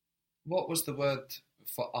What was the word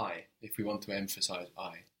for I, if we want to emphasize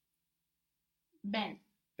I? Ben.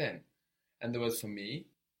 Ben. And the word for me?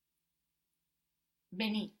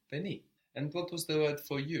 Beni. Beni. And what was the word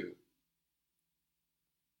for you?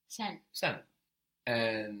 Sen. Sen.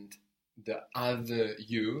 And the other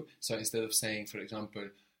you, so instead of saying, for example,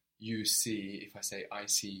 you see, if I say I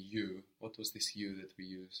see you, what was this you that we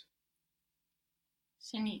use?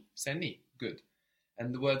 Seni. Seni. Good.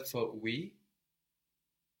 And the word for we?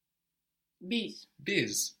 Biz.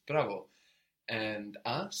 Biz. Bravo. And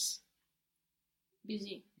us?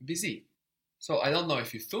 Busy. Busy. So I don't know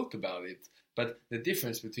if you thought about it, but the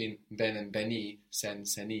difference between Ben and Beni, Sen,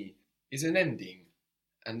 Seni, is an ending.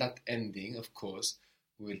 And that ending, of course,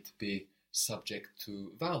 will be subject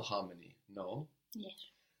to vowel harmony, no? Yes.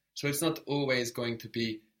 So it's not always going to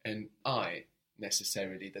be an I,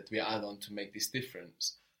 necessarily, that we add on to make this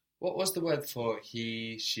difference. What was the word for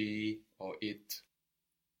he, she, or it?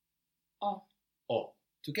 O. O.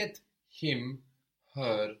 To get him,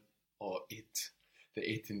 her, or it, the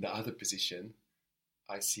it in the other position,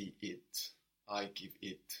 I see it, I give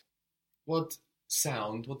it. What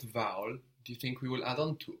sound, what vowel do you think we will add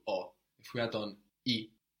on to O? If we add on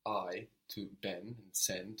I to Ben and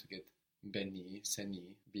Sen to get Beni, Seni,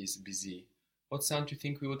 Biz, Busy, what sound do you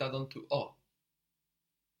think we would add on to O?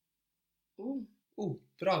 U. Ooh,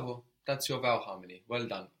 bravo. That's your vowel harmony. Well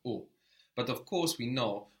done. Ooh. But of course we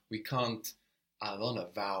know we can't add on a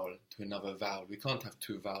vowel to another vowel. We can't have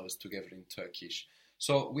two vowels together in Turkish.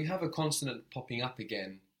 So we have a consonant popping up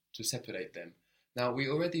again to separate them. Now we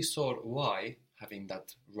already saw Y having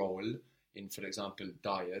that role in, for example,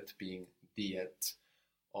 diet being diet.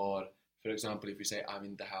 Or, for example, if we say I'm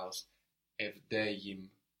in the house, evdeyim,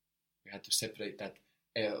 we had to separate that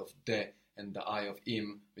E of de and the I of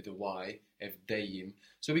im with a Y, evdeyim.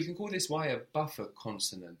 So we can call this Y a buffer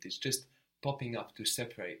consonant. It's just popping up to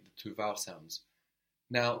separate the two vowel sounds.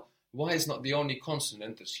 Now, Y is not the only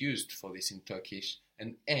consonant that's used for this in Turkish,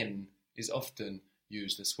 and N is often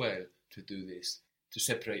used as well to do this, to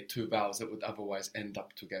separate two vowels that would otherwise end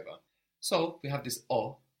up together. So we have this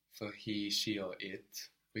O for he, she, or it.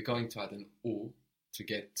 We're going to add an U to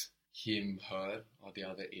get him, her, or the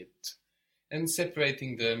other it. And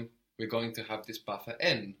separating them, we're going to have this buffer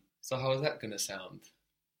N. So how is that going to sound?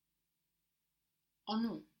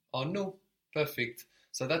 Onu. Onu. Perfect.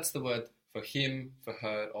 So that's the word for him, for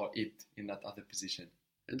her, or it in that other position.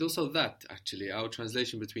 And also that, actually, our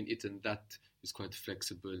translation between it and that is quite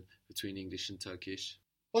flexible between English and Turkish.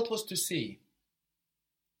 What was to see?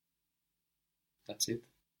 That's it.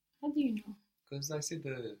 How do you know? Because I see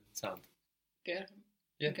the sound. Gör.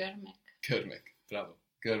 Yeah. Görmek. Görmek. Bravo.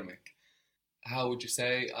 Görmek. How would you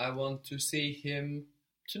say, I want to see him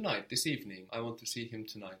tonight, this evening? I want to see him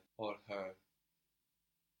tonight. Or her.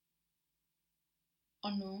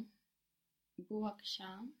 Onu bu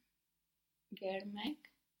akşam görmek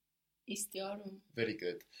istiyorum. Very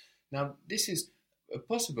good. Now, this is a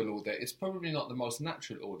possible order. It's probably not the most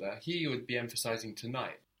natural order. Here you would be emphasizing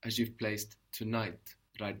tonight, as you've placed tonight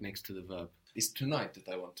right next to the verb. It's tonight that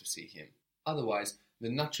I want to see him. Otherwise, the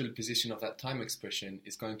natural position of that time expression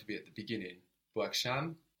is going to be at the beginning. Bu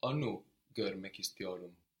akşam onu görmek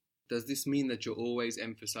istiyorum. Does this mean that you're always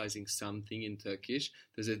emphasizing something in Turkish?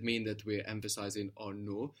 Does it mean that we're emphasizing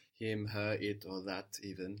onu, him, her, it, or that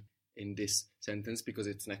even, in this sentence because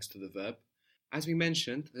it's next to the verb? As we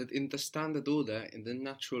mentioned, that in the standard order, in the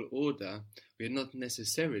natural order, we're not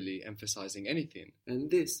necessarily emphasizing anything. And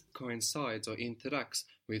this coincides or interacts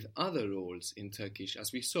with other roles in Turkish.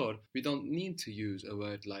 As we saw, we don't need to use a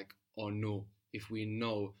word like onu if we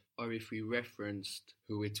know or if we referenced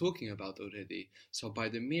who we're talking about already. So by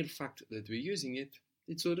the mere fact that we're using it,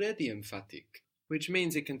 it's already emphatic, which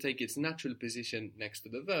means it can take its natural position next to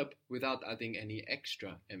the verb without adding any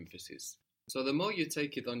extra emphasis. So the more you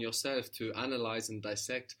take it on yourself to analyze and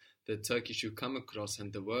dissect the Turkish you come across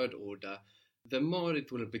and the word order, the more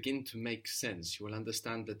it will begin to make sense. You will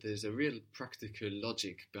understand that there's a real practical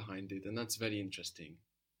logic behind it, and that's very interesting.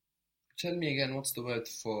 Tell me again, what's the word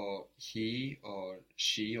for he or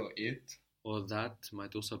she or it? Or that,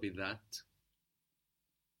 might also be that.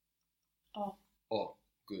 O. Oh,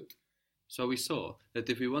 good. So we saw that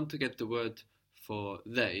if we want to get the word for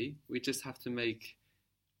they, we just have to make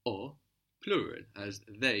o plural, as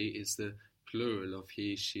they is the plural of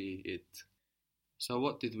he, she, it. So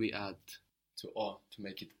what did we add to o to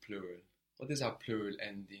make it plural? What is our plural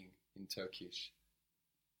ending in Turkish?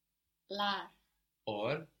 Lar.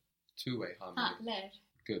 Or two-way harmony. Ler.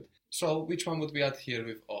 Good. So which one would we add here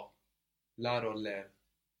with o? Lar or ler?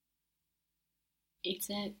 It's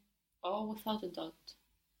a O without a dot.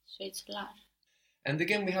 So it's lar. And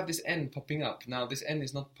again, we have this N popping up. Now, this N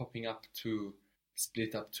is not popping up to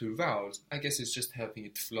split up two vowels. I guess it's just helping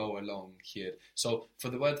it flow along here. So for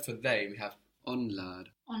the word for they, we have onlar.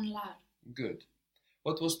 Onlar. Good.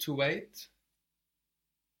 What was to wait?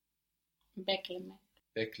 Beklemek.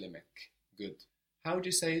 Beklemek. Good. How would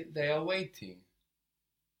you say they are waiting?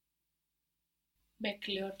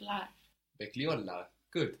 Bekliyorlar. Bekliyorlar.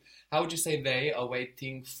 Good. How would you say they are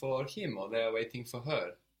waiting for him or they are waiting for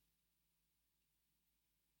her?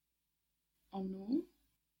 Onu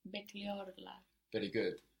bekliyorlar. Very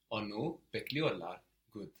good. Onu bekliyorlar.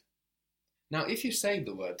 Good. Now, if you say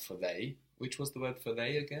the word for they, which was the word for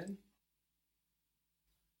they again?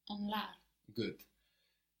 Onlar. Good.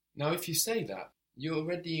 Now, if you say that, you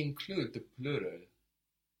already include the plural.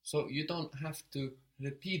 So you don't have to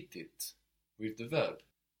repeat it with the verb.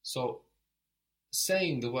 So,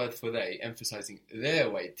 saying the word for they, emphasizing they're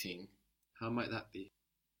waiting, how might that be?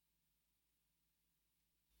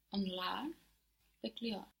 Onlar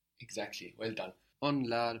bekliyor. Exactly. Well done.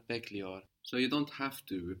 Onlar bekliyor. So you don't have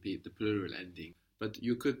to repeat the plural ending, but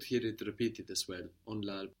you could hear it repeated as well.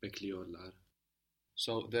 Onlar bekliyorlar.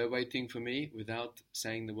 So they're waiting for me without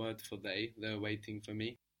saying the word for they. They're waiting for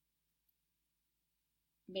me.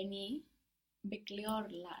 Beni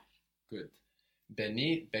bekliyorlar. Good.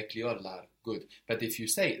 Beni bekliyorlar. Good. But if you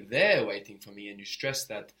say they're waiting for me and you stress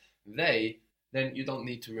that they, then you don't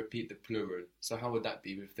need to repeat the plural. So how would that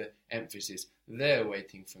be with the emphasis? They're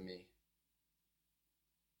waiting for me.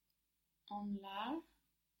 Onlar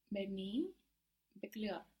beni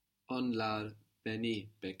bekliyor. Onlar beni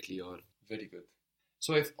bekliyor. Very good.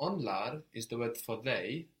 So if onlar is the word for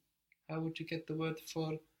they, how would you get the word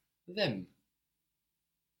for them?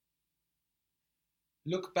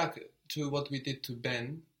 Look back to what we did to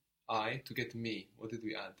Ben, I, to get me. What did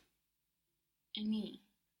we add? Eni.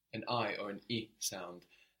 An I or an I sound.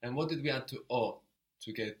 And what did we add to O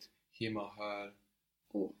to get him or her?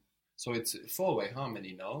 O. So it's four-way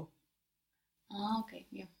harmony now. Okay,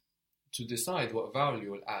 yeah. To decide what vowel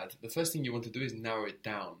you will add, the first thing you want to do is narrow it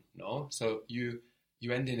down, no? So you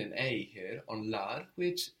end in an A here on lar,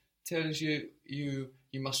 which tells you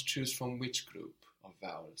must choose from which group of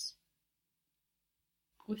vowels?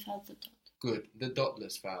 Without the dot. Good, the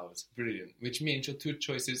dotless vowels. Brilliant. Which means your two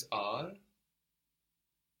choices are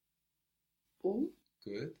O.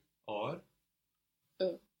 good or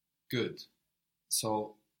Ö. good.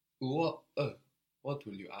 So U or Ö, what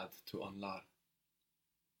will you add to on lar?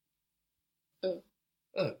 Ö.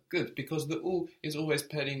 Good, because the U is always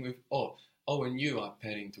pairing with O. O and U are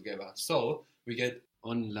pairing together. So we get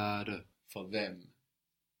onları for them.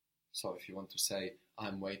 So if you want to say,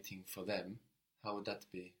 I'm waiting for them, how would that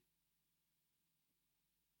be?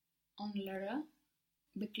 Onları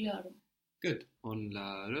bekliyorum. Good.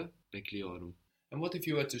 Onları bekliyorum. And what if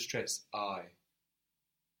you were to stress I?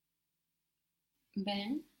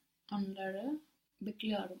 Ben onları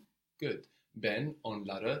bekliyorum. Good. Ben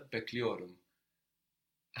onları bekliyorum.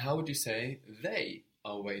 How would you say they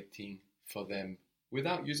are waiting for them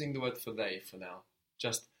without using the word for they for now?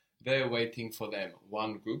 Just they're waiting for them.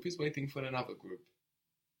 One group is waiting for another group.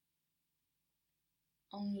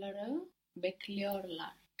 Onları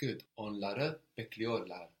bekliyorlar. Good. Onları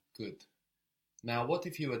bekliyorlar. Good. Now, what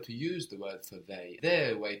if you were to use the word for they?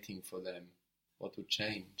 They're waiting for them. What would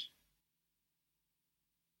change?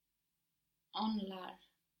 Onlar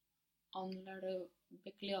onları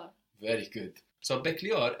bekliyor. Very good. So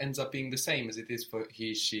bekliyor ends up being the same as it is for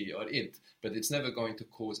he, she, or it, but it's never going to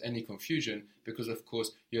cause any confusion because, of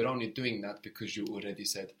course, you're only doing that because you already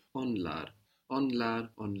said onlar. Onlar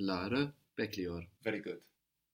onları bekliyor. Very good.